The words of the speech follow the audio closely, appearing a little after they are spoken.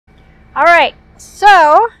All right,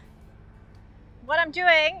 so what I'm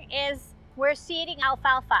doing is we're seeding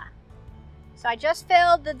alfalfa. So I just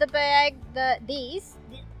filled the bag, these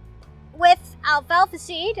with alfalfa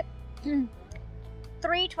seed, 3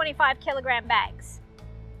 25-kilogram bags.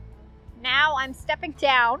 Now I'm stepping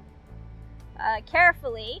down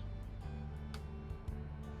carefully.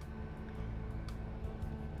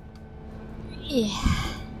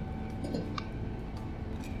 Yeah.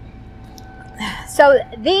 So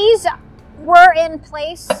these were in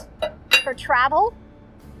place for travel,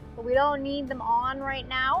 but we don't need them on right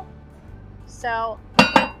now. So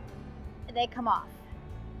they come off.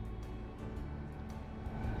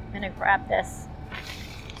 I'm gonna grab this.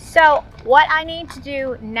 So what I need to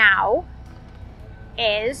do now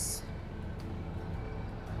is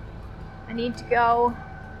I need to go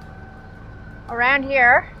around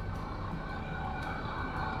here.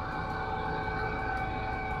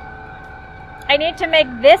 I need to make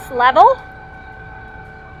this level,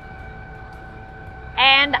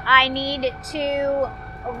 and I need to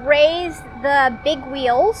raise the big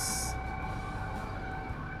wheels,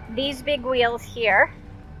 these big wheels here.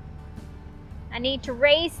 I need to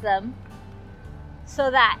raise them so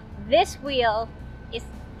that this wheel is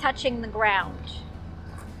touching the ground,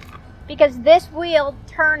 because this wheel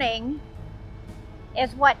turning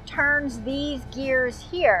is what turns these gears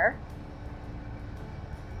here,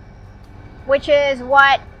 which is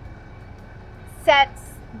what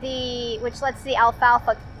lets the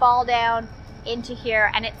alfalfa fall down into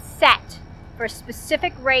here, and it's set for a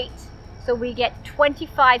specific rate, so we get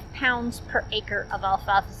 25 pounds per acre of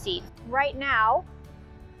alfalfa seed. Right now,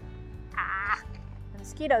 the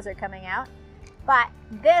mosquitoes are coming out, but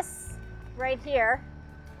this right here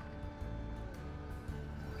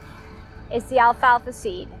is the alfalfa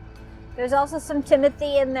seed. There's also some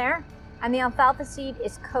timothy in there, and the alfalfa seed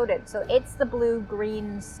is coated, so it's the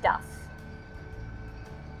blue-green stuff.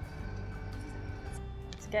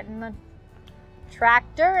 Let's get in the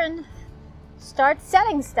tractor and start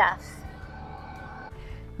setting stuff.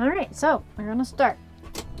 All right, so we're gonna start.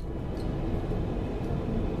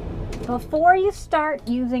 Before you start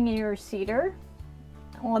using your seeder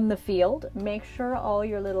on the field, make sure all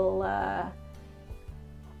your little,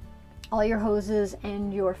 all your hoses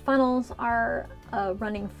and your funnels are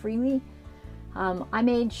running freely. I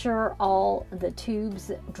made sure all the tubes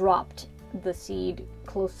that dropped the seed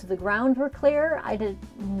close to the ground were clear. I did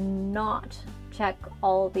not check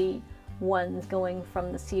all the ones going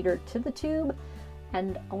from the seeder to the tube,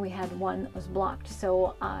 and we had one that was blocked,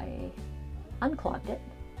 so I unclogged it,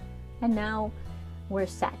 and now we're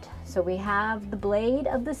set. So we have the blade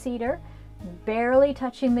of the seeder barely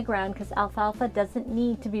touching the ground, because alfalfa doesn't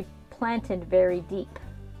need to be planted very deep.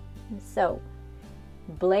 So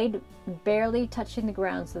blade barely touching the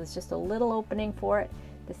ground, so there's just a little opening for it.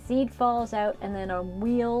 The seed falls out, and then a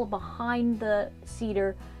wheel behind the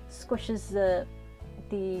seeder squishes the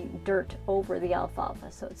dirt over the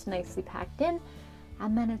alfalfa, so it's nicely packed in,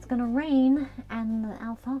 and then it's gonna rain and the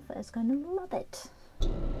alfalfa is gonna love it.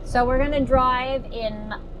 So we're gonna drive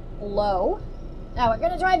in low. No, we're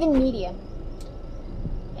gonna drive in medium.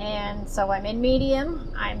 And so I'm in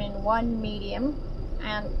medium, I'm in 1 medium,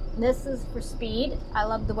 and this is for speed. I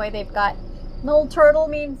love the way they've got the little turtle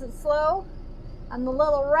means it's slow, and the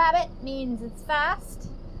little rabbit means it's fast.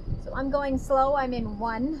 So I'm going slow, I'm in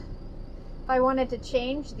 1. If I wanted to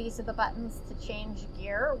change, these are the buttons to change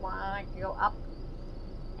gear. One, I can go up.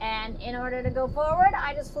 And in order to go forward,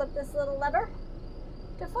 I just flip this little lever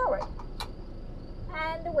to forward.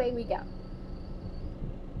 And away we go.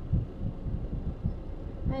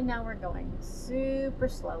 And now we're going super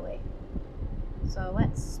slowly. So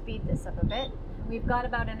let's speed this up a bit. We've got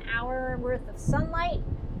about an hour worth of sunlight,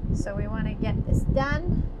 so we want to get this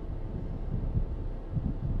done.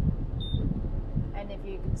 And if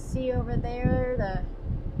you can see over there, the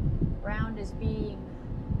ground is being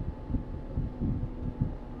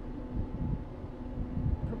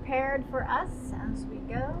prepared for us as we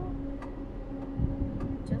go.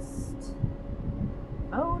 Just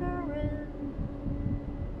motor in.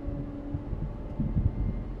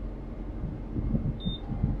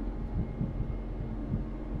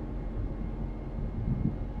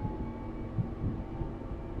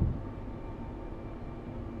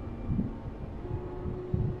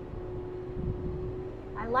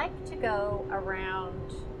 I like to go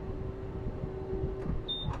around.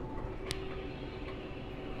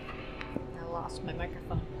 I lost my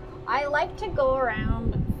microphone. I like to go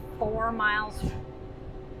around 4 miles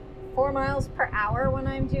per hour when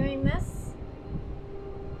I'm doing this.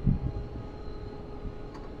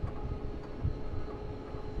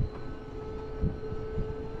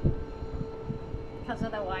 Because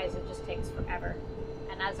otherwise it just takes forever.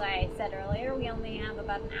 And as I said earlier, we only have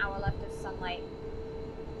about an hour left of sunlight.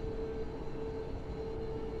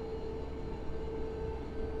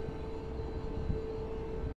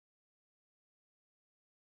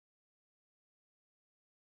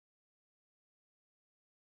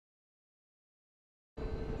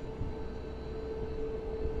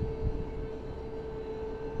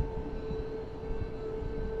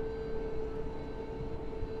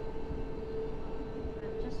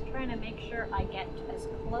 Trying to make sure I get as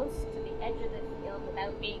close to the edge of the field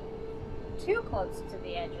without being too close to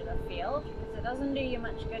the edge of the field, because it doesn't do you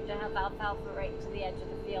much good to have alfalfa right to the edge of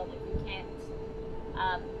the field if you can't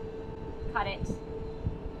cut it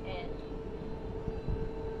and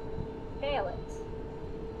bale it.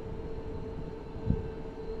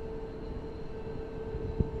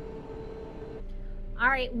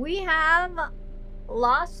 Alright, we have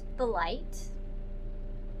lost the light.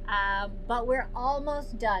 But we're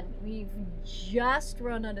almost done. We've just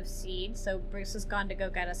run out of seed, so Bruce has gone to go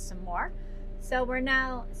get us some more. So we're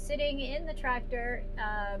now sitting in the tractor,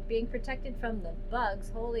 being protected from the bugs.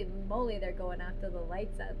 Holy moly, they're going after the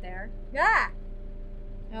lights out there. Ah!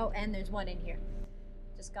 Oh, and there's one in here.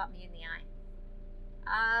 Just got me in the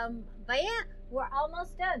eye. But yeah, we're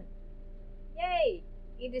almost done. Yay!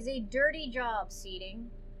 It is a dirty job seeding.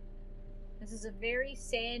 This is a very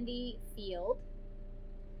sandy field.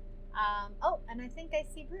 Oh, and I think I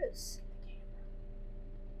see Bruce.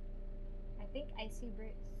 I think I see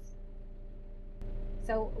Bruce.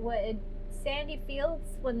 So sandy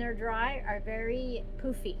fields, when they're dry, are very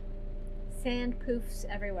poofy. Sand poofs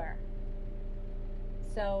everywhere.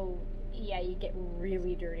 So, yeah, you get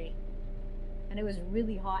really dirty. And it was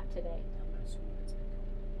really hot today.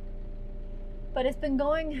 But it's been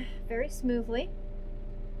going very smoothly.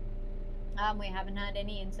 We haven't had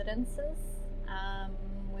any incidences.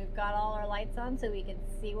 We've got all our lights on so we can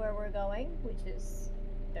see where we're going, which is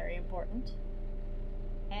very important.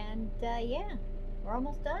 And yeah, we're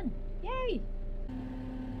almost done. Yay!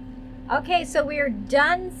 Okay, so we're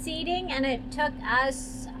done seeding, and it took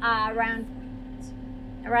us around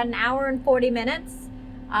an hour and 40 minutes.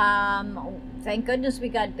 Thank goodness we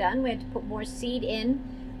got done. We had to put more seed in,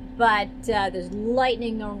 but there's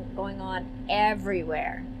lightning going on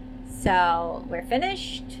everywhere. So we're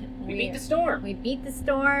finished. We beat the storm. We beat the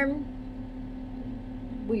storm.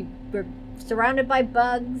 We're surrounded by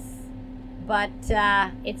bugs, but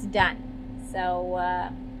it's done. So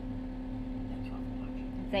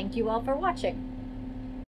thank you all for watching.